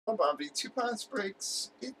Bobby, 2 pounds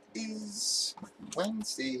breaks. It is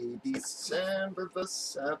Wednesday, December the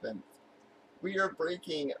 7th. We are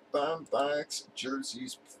breaking Bomb Box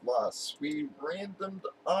Jerseys Plus. We randomed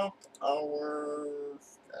up our,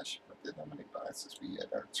 gosh, I forget how many boxes we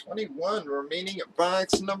had. Our 21 remaining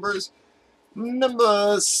box numbers.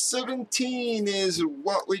 Number 17 is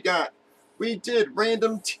what we got. We did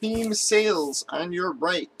random team sales on your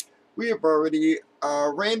right. We have already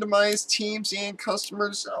randomized teams and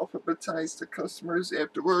customers, alphabetized the customers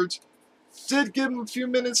afterwards. Did give them a few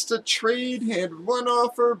minutes to trade, had one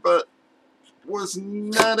offer, but was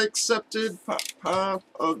not accepted. Pop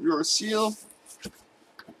of your seal.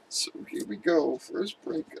 So here we go. First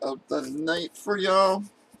break of the night for y'all.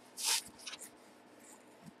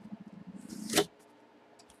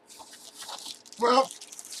 Well,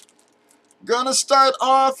 gonna start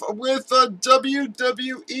off with a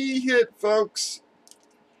WWE hit, folks.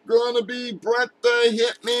 Gonna be Bret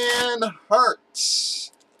the Hitman Hart.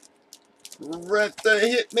 Bret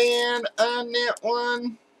the Hitman on that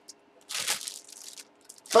one.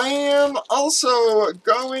 Bam! Also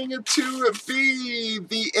going to be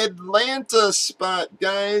the Atlanta spot,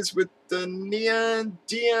 guys, with the Neon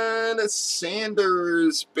Deion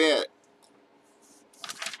Sanders bet.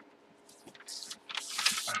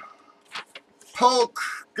 Hulk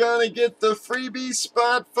gonna get the freebie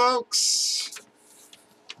spot, folks.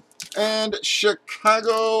 And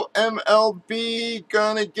Chicago MLB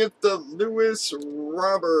gonna get the Lewis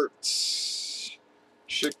Roberts.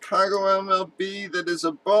 Chicago MLB, that is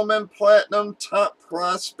a Bowman Platinum top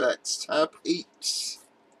prospects, top 8.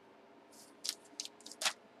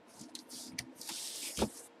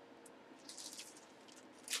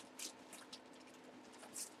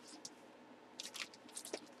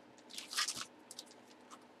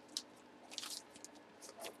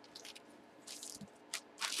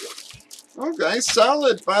 Okay,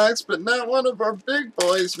 solid box, but not one of our big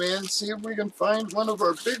boys, man. See if we can find one of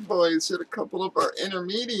our big boys. Hit a couple of our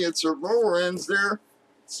intermediates or lower ends there.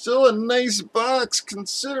 Still a nice box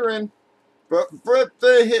considering. But Bret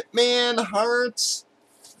the Hitman Hart,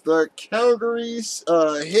 the Calgary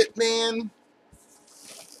Hitman,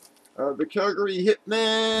 the Calgary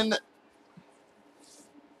Hitman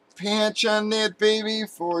patch on that baby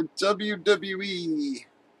for WWE.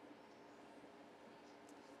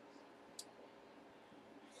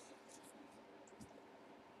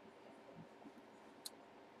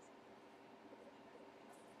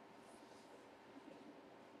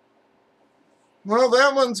 Well,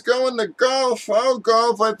 that one's going to Golf. Oh,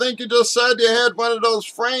 Golf, I think you just said you had one of those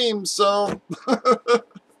frames, so.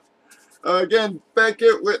 Again,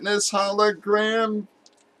 Beckett, Witness, Hologram.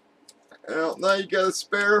 Well, now you got a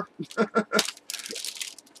spare.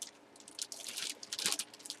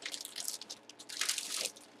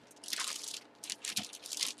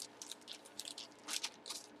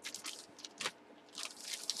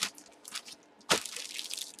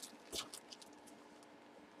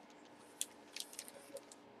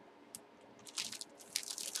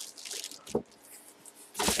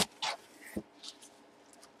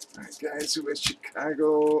 Alright, guys, who is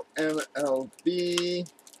Chicago MLB?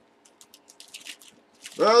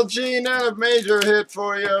 Well, gee, not a major hit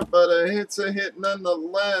for you, but a hit's a hit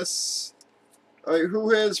nonetheless. Alright,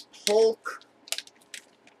 who has Polk?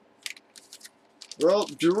 Well,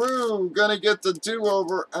 Drew gonna get the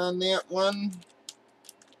do-over on that one.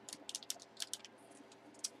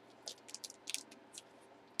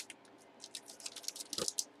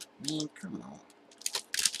 Man, come on.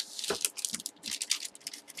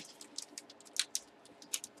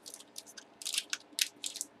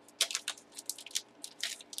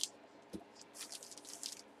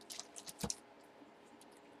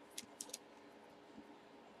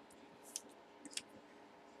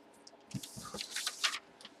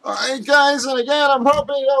 Alright, guys, and again, I'm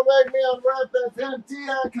hoping you'll make me unwrap that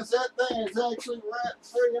Pantera, because that thing is actually wrapped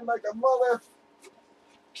friggin' like a mother.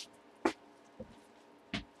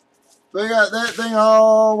 They got that thing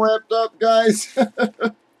all wrapped up, guys.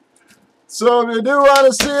 So if you do want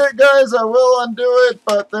to see it, guys, I will undo it,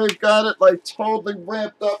 but they've got it like totally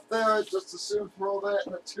wrapped up there. I'd just as soon throw that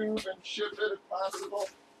in a tube and ship it if possible.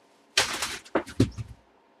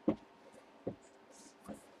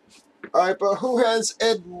 Alright, but who has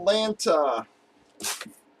Atlanta?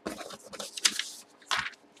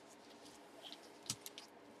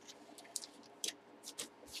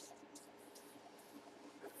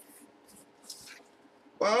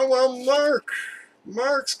 Well,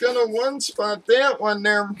 Mark's gonna one spot that one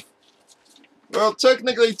there. Well,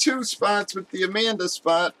 technically 2 spots with the Amanda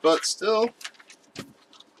spot, but still.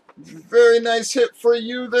 Very nice hit for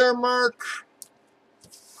you there, Mark.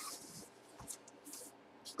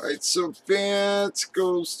 Alright, so Bats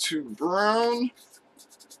goes to Brown.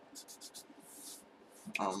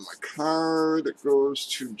 My card goes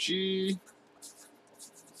to G.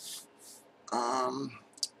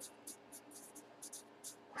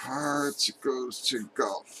 Hearts goes to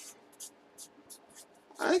Golf.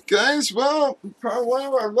 Alright guys, well, probably one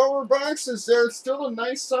of our lower boxes there. Still a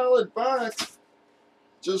nice solid box.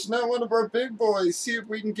 Just not one of our big boys. See if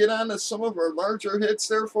we can get on to some of our larger hits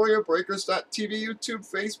there for you. Breakers.tv, YouTube,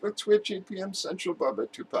 Facebook, Twitch, 8 p.m. Central,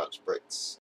 Bubba, 2 Pops Breaks.